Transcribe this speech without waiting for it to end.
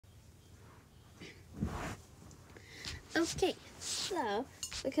Okay, so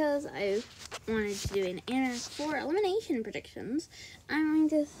because I wanted to do an Animatic 4 elimination predictions, I'm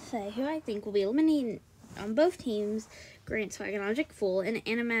going to say who I think will be eliminated on both teams, Grant Swag and Object Fool, in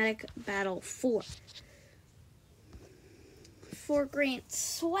Animatic Battle 4. For Grant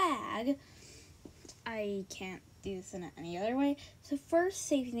Swag, I can't do this in any other way. So first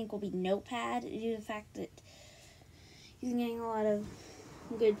safe I think will be Notepad, due to the fact that he's getting a lot of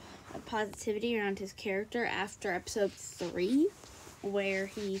good positivity around his character after episode 3, where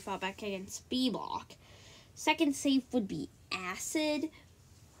he fought back against B-Block. Second safe would be Acid,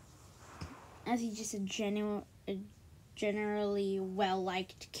 as he's just a generally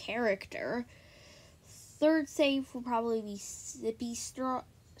well-liked character. Third safe will probably be Sippable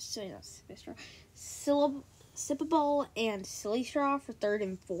and Silly Straw for third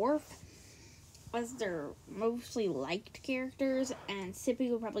and fourth, as they're mostly liked characters, and Sippy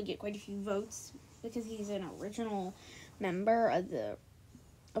will probably get quite a few votes because he's an original member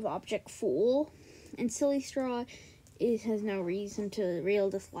of Object Fool, and Silly Straw has no reason to real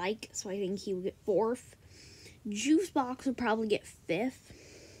dislike, so I think he will get fourth. Juicebox would probably get fifth,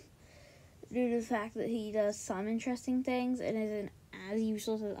 due to the fact that he does some interesting things and isn't as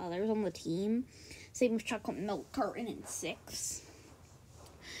useless as others on the team. Same with Chocolate Milk Carton in sixth.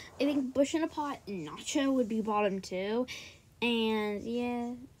 I think Bush in a Pot and Nacho would be bottom 2.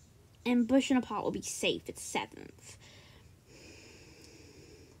 And Bush in a Pot will be safe at 7th.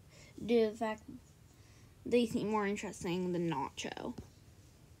 Due to the fact they seem more interesting than Nacho.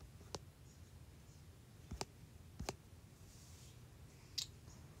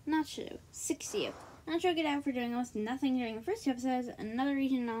 Nacho, 60th. Nacho get out for doing almost nothing during the first 2 episodes. Another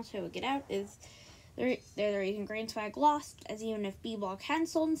reason Nacho would get out is they're the reason Grant Swag lost, as even if B-Block hadn't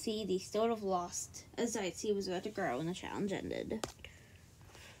stolen C, they still would have lost, as Diet C was about to grow and the challenge ended.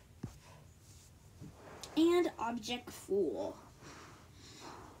 And Object Fool.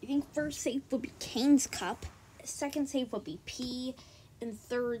 I think first safe would be Kane's Cup, second safe would be P, and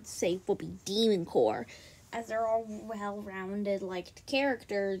third safe will be Demon Core, as they're all well-rounded, liked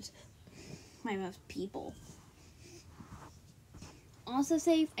characters by most people. Also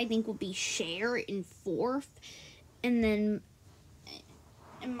safe, I think, will be Cher in fourth, and then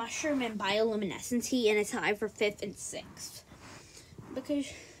Mushroom and Bioluminescence in a tie for 5th and 6th.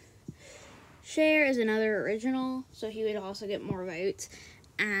 Because Cher is another original, so he would also get more votes,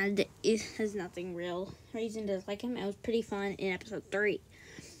 and it has nothing real reason to dislike him. It was pretty fun in episode 3.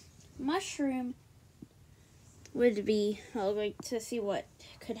 Mushroom would be, like to see what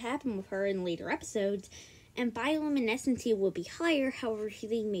could happen with her in later episodes, and Bioluminescence will be higher, however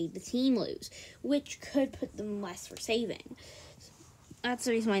they made the team lose, which could put them less for saving. That's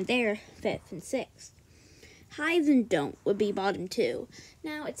the reason why they're 5th and 6th. Hives and Don't would be bottom 2.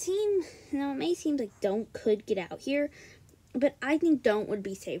 Now it may seem like Don't could get out here, but I think Don't would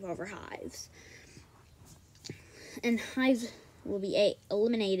be safe over Hives. And Hives will be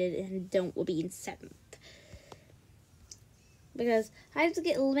eliminated, and Don't will be in 7th. Because Hives will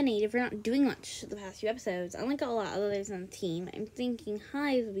get eliminated for not doing much the past few episodes. Unlike a lot of others on the team, I'm thinking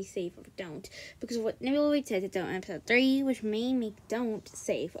Hives will be safe over Don't, because of what Nebula Wade said to Don't in episode 3, which may make Don't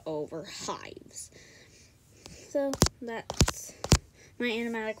safe over Hives. So, that's my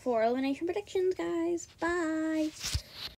Animatic 4 elimination predictions, guys. Bye!